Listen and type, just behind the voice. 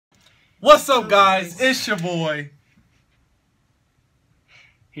What's up, guys? It's your boy.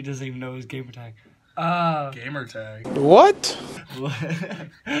 He doesn't even know his gamer tag. Gamer tag. What?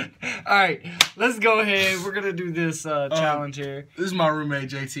 Alright, let's go ahead. We're gonna do this challenge here. This is my roommate,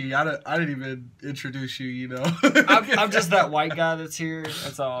 JT. I didn't even introduce you, you know. I'm just that white guy that's here.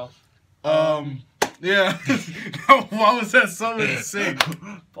 That's all. Yeah. Why was that so in sync?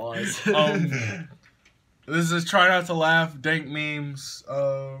 Pause. This is Try Not to Laugh, dank memes.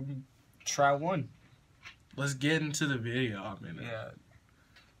 Try one. Let's get into the video. I mean, Yeah.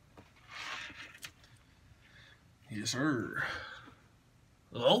 Yes, sir.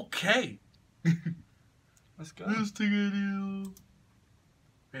 Okay. Let's go. Let's take a video.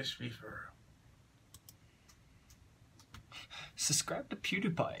 Fish fever. Subscribe to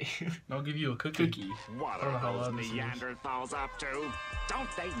PewDiePie. I'll give you a cookie. What are those Neanderthals up to? Don't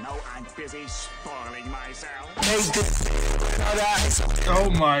they know I'm busy spoiling myself? Oh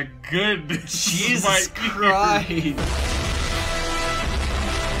my goodness. Jesus Christ.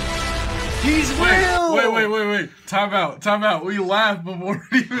 He's real. Wait. Time out. We laughed before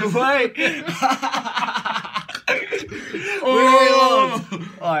he was Wait. Oh.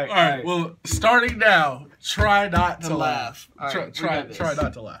 All right. Well, starting now. Try not to laugh. All right, Try not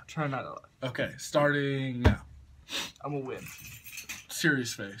to laugh. Try not to laugh. Okay, starting now. I'm gonna win.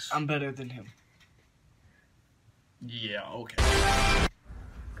 Serious face. I'm better than him. Yeah, okay.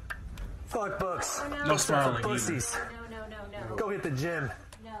 Fuck books. No smiling either. Pussies. No. Go hit the gym.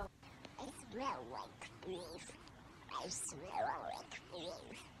 No. I smell like beef. I smell like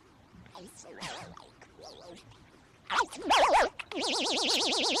beef. I smell like beef. I smell like beef.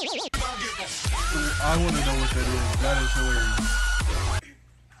 I want to know what that is. That is hilarious.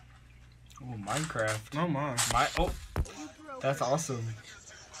 Oh, Minecraft. No, mine. That's awesome.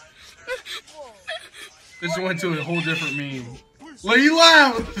 This went to a whole different meme. Let you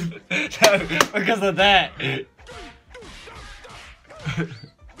laugh! Because of that.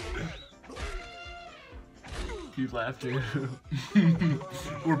 You laughed too.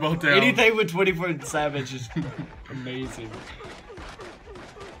 We're both down. Anything with 24 Savage is amazing.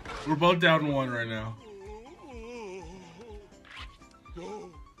 We're both down 1 right now.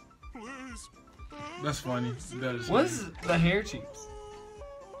 That's funny. That is What funny. is the hair cheeks?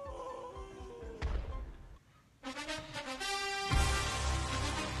 I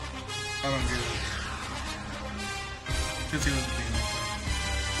don't get it. Because he was a penis.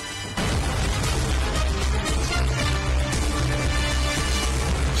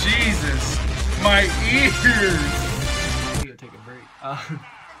 Jesus! My ears! We gotta take a break.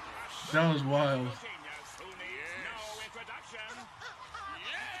 That was wild.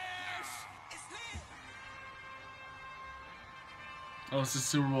 Oh, it's the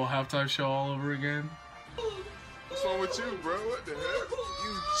Super Bowl halftime show all over again? What's wrong with you, bro? What the heck?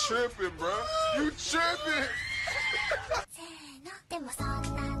 You tripping, bro. You tripping. でもそんな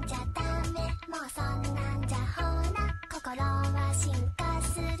んじゃダメもうそんなんじゃほら心は進化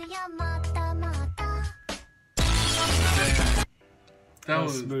するよもっともっと That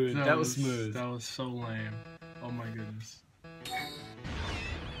was smooth. That was smooth. That was so lame. Oh my goodness.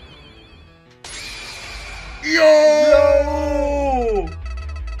 Yo!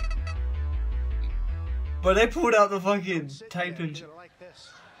 But they pulled out the fucking typing.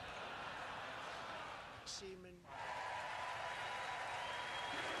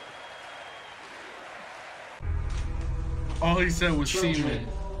 All he said was semen.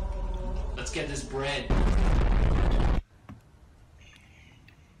 Let's get this bread.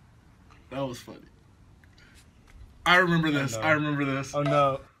 That was funny. I remember this. no. I remember this. Oh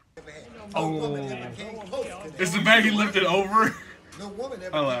no. Oh. Is the bag he lifted over? No woman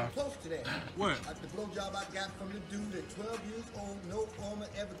ever I came laugh. close to that. What? Like the blowjob I got from the dude at 12 years old, no woman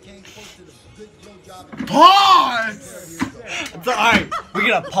ever came close to the good blowjob. Pause! Alright, we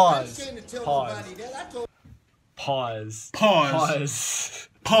gotta pause. I came to tell Pause. nobody that. I told Pause. Pause.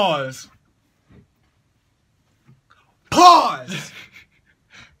 Pause. Pause. Pause!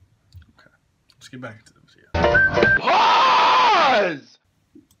 Okay. Let's get back into the video. Pause!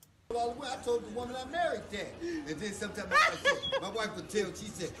 all the way. I told the woman I married that. And then sometimes my wife would tell, she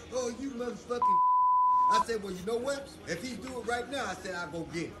said, oh, you motherfucking I said, well, you know what? If he do it right now, I said, I'll go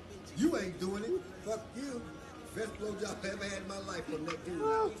get it. You ain't doing it. Fuck you. Best blowjob I ever had in my life from that dude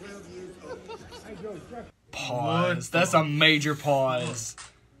when I was 12 years old. Pause. That's a major pause.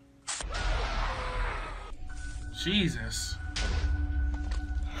 Jesus.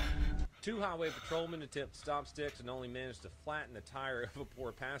 2 highway patrolmen attempt to stop sticks and only managed to flatten the tire of a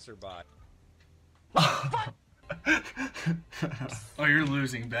poor passerby. Oh, you're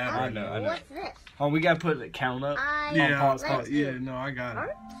losing bad right now. I know. Oh, we gotta put the count up. Yeah, pause. yeah, no, I got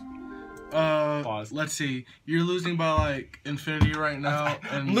it. Pause. Let's see. You're losing by like infinity right now,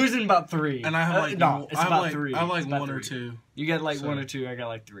 and I'm losing about 3. And I have like no, it's I have about like 3. I have like It's about 1 or 3. 2. You get like So- 1 or 2. I got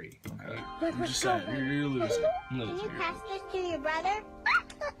like 3. Okay. I'm just saying, you're losing. I'm Can you losing. pass this to your brother?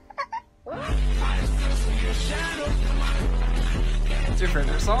 What's your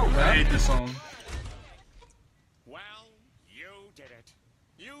favorite song, I man? hate this song. Well, you did it.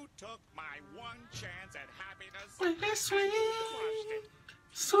 You took my one chance at happiness. Sweet, Crushed it.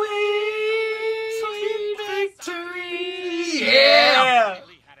 sweet victory. Yeah.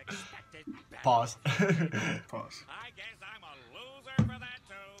 Really had expected better. Pause. Pause. I guess I'm a loser for that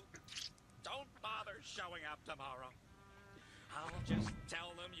too. Don't bother showing up tomorrow. I'll just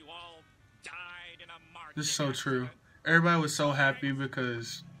tell them you all died in a market. This is so true. Everybody was so happy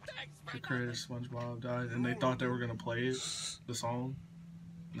because the creator of SpongeBob died, and they thought they were gonna play it, the song,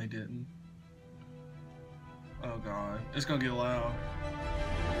 and they didn't. Oh god, it's gonna get loud.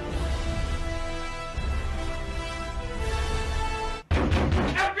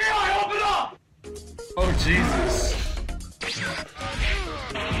 FBI, open up! Oh Jesus!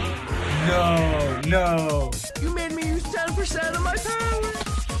 No. You made me use 10% of my power!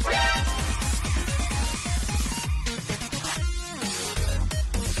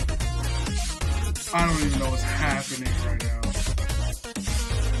 I don't even know what's happening right now.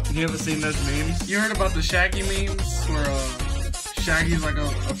 You ever seen those memes? You heard about the Shaggy memes where Shaggy's like a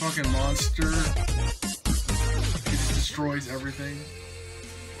fucking monster? He just destroys everything.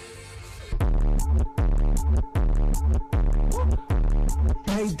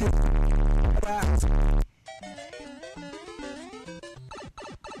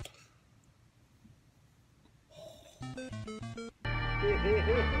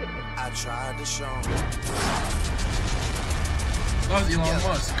 I tried to show him. That was Elon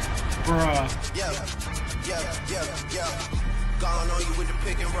Musk. Bruh. Yeah. Gone on you with the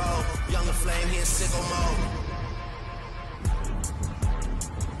pick and roll. Younger flame here in sicko mode.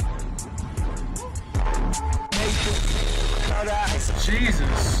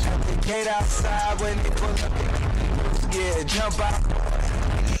 Jesus. Gate outside when they pull up. Yeah, jump out.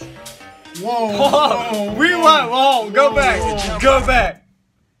 Whoa. Whoa. Rewind. Whoa. Go back. Go back.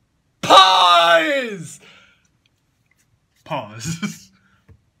 Pause. Pause.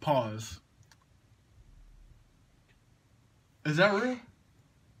 Pause. Is that real?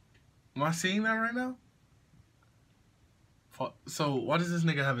 Am I seeing that right now? So why does this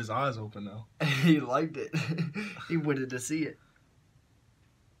nigga have his eyes open now? He liked it. He wanted to see it.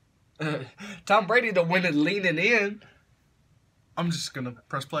 Tom Brady the winner leaning in. I'm just gonna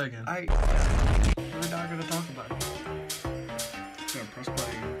press play again. We're not gonna talk about it. Gonna press play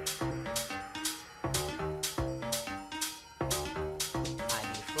again.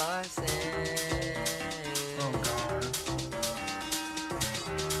 Oh god.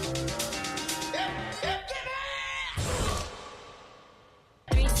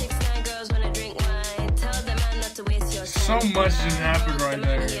 So much just happened right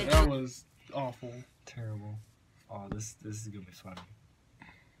there. That was awful. Terrible. Oh, this is gonna be funny.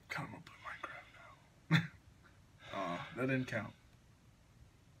 Come on, play Minecraft now. Oh, that didn't count.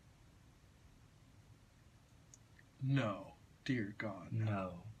 No, dear God.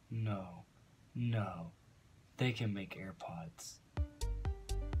 No. They can make AirPods. Oh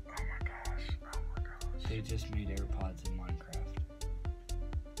my gosh. They just made AirPods in Minecraft.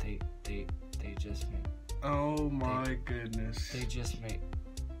 They just made. Oh my goodness. They just made.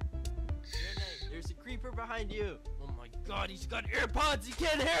 There's a creeper behind you. Oh my god, he's got AirPods. He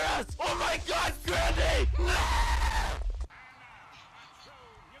can't hear us. Oh my god, Grandy!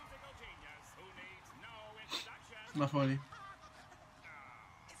 Not funny.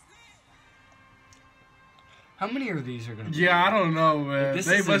 How many of these are gonna be? Yeah, I don't know, man. This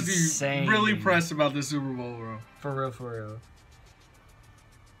They is must insane. be really pressed about the Super Bowl, bro. For real.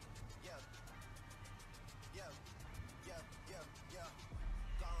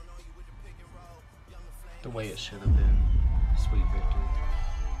 The way it should have been. Sweet victory.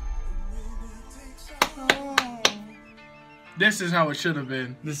 This is how it should have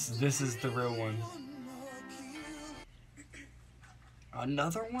been. This is the real one.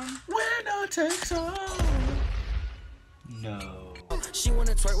 Another one? Winner takes all. No. She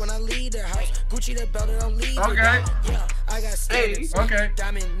wanna twerk when I leave the house. Gucci the belt, don't leave. Okay. Yeah, I got standards. Okay.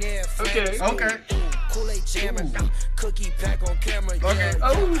 Diamond near. Okay. Okay. Kool-Aid jammer. Cookie pack on camera. Okay. Yeah.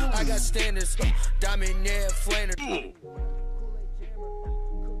 Oh. I got standards. Diamond near. Flanders.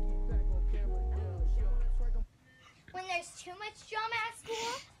 When there's too much drama at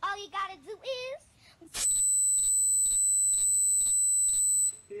school, all you gotta do is...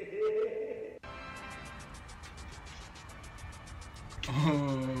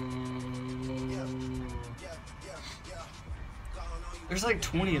 Oh. There's like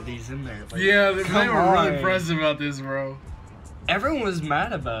 20 of these in there. Like, yeah, they come were really on. impressed about this, bro. Everyone was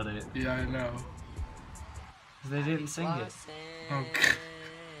mad about it. Yeah, I know. They didn't sing it. Okay.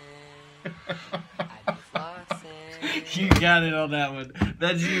 You got it on that one.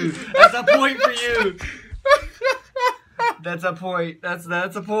 That's you. That's a point for you. That's a point. That's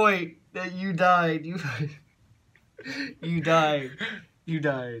a point. That you died. You died. You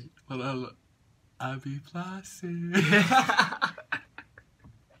died. Well, I'll be placid.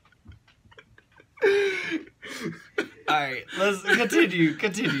 Alright, let's continue.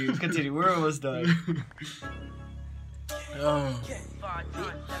 We're almost done. Oh.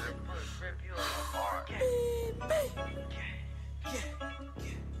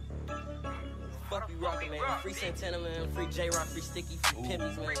 Fuck you, Rocket Man. Free Santana, man. Free J-Rock. Free Sticky. Free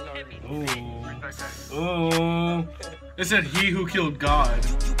Pimpies, man. Ooh. It said he who killed God.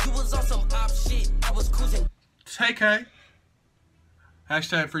 You was on some op shit. I was cruising. TK.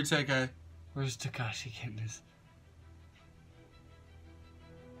 Hashtag free TK. Where's Takashi getting this?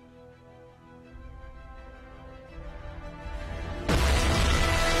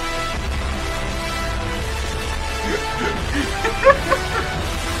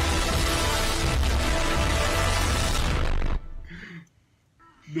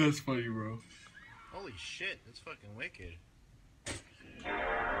 That's funny, bro. Holy shit, that's fucking wicked.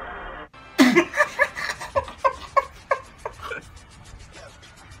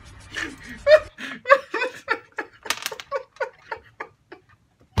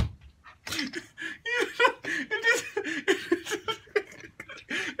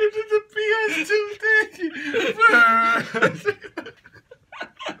 It is a PS2 thing.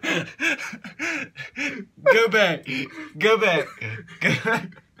 Go back.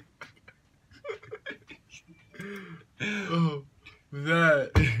 Oh,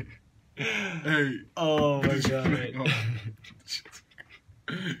 that. Hey. Oh my god.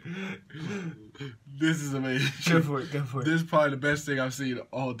 This is amazing. Go for it. This is probably the best thing I've seen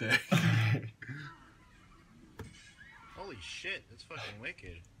all day. Holy shit, that's fucking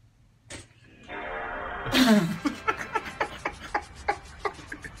wicked.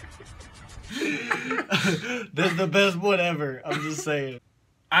 That's the best one ever. I'm just saying.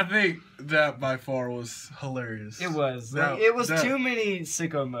 I think that by far was hilarious. It was. That, it was that, too many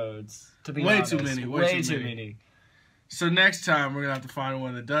sicko modes, to be way honest. too many. Way too many. So next time we're gonna have to find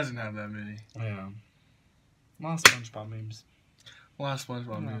one that doesn't have that many. Yeah. A lot of SpongeBob memes. A lot of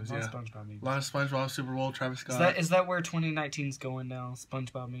SpongeBob memes, yeah. A lot of SpongeBob memes. A lot of SpongeBob, Super Bowl, Travis Scott. Is that where 2019's going now?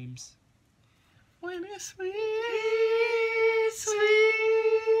 SpongeBob memes. When it's sweet,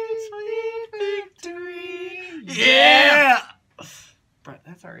 victory. Yeah! Brett,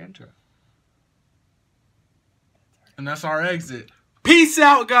 that's our intro. And that's our exit. Peace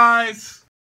out, guys.